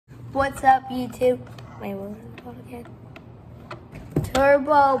What's up, YouTube? Wait, what was it called again?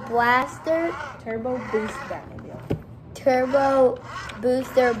 Turbo Blaster. Turbo Boost Batmobile. Turbo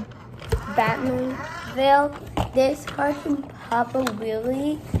Booster Batmobile. This car can pop a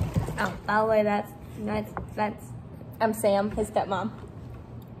wheelie. Oh, by the way, that's. I'm Sam, his stepmom.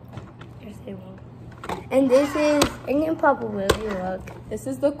 You're saying wrong. And this is. I can pop a wheelie. Look. This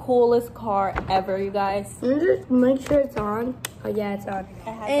is the coolest car ever, you guys. Let me just make sure it's on. Oh yeah, it's on.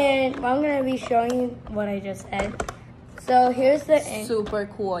 And I'm gonna be showing you what I just said. So here's the super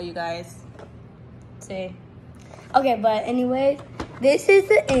cool, you guys. See. Okay, but anyways, this is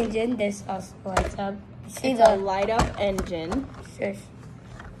the engine. This also lights up. See It's a light up engine. Shush.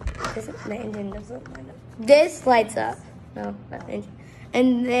 The engine doesn't light up. This lights up. No, not the engine.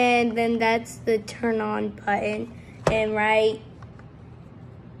 And then that's the turn on button. And right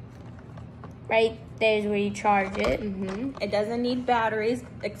there's where you charge it. It doesn't need batteries,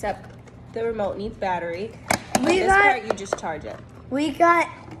 except the remote needs battery. This part, you just charge it.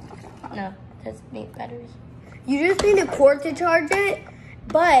 No, it doesn't need batteries. You just need a cord to charge it.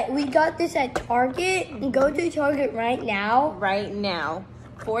 But we got this at Target. Go to Target right now. Right now.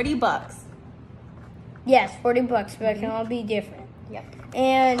 $40. Yes, $40, but it can all be different. Yep.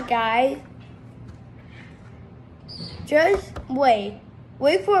 And guys, just wait.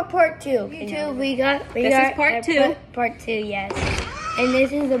 Wait for part 2. YouTube, we got This is part 2. Part 2, yes. And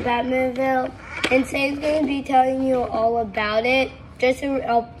this is the Batmobile. And Sam's gonna be telling you all about it, just to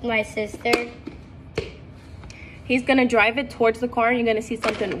help my sister. He's gonna drive it towards the car and you're gonna see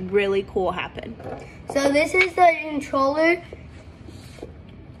something really cool happen. So this is the controller.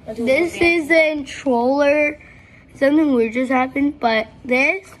 This is the controller. Something weird just happened, but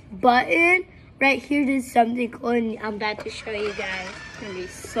this button right here did something cool, and I'm about to show you guys. It's gonna be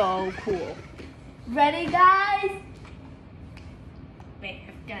so cool. Ready, guys?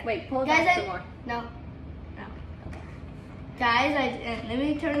 Wait, pull it guys, back some more. No. Guys, let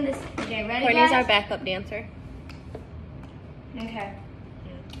me turn this. Okay, ready, Courtney's guys? our backup dancer. Okay.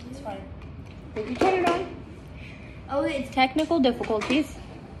 It's fine. Did you turn it on? Oh, it's Technical difficulties.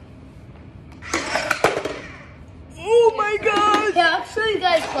 Oh my gosh! Yeah, I'll show you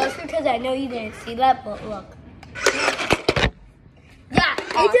guys closer because I know you didn't see that, but look. Yeah,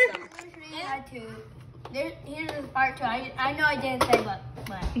 Awesome. Here's the part 2. I know I didn't say, but.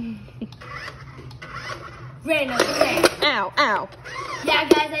 Random. Ow, ow. Yeah,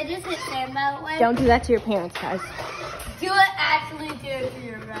 guys, I just hit Sam by the way. Don't do that to your parents, guys. Do it, actually do it to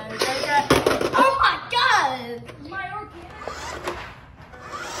your brothers. Oh my god! My organic.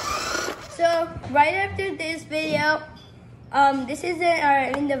 So, right after this video, this isn't our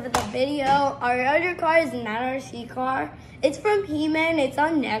end of the video. Our other car is an RC car. It's from He-Man. It's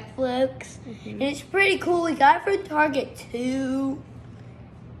on Netflix. And it's pretty cool. We got it from Target too.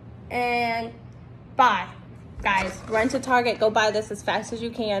 And bye, guys. Run to Target. Go buy this as fast as you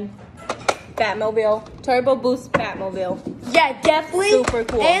can. Batmobile. Turbo Boost Batmobile. Yeah, definitely. Super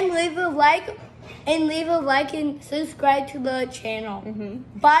cool. And leave a like. And subscribe to the channel.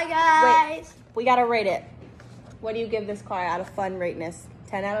 Bye, guys. Wait, we gotta rate it. What do you give this car out of fun rateness?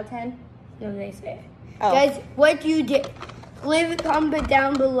 10 out of 10? No, they say. Oh. Guys, what do you do? Leave a comment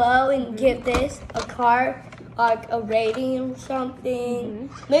down below and give this a car, like a rating or something.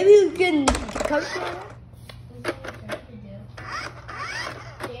 Maybe you can come to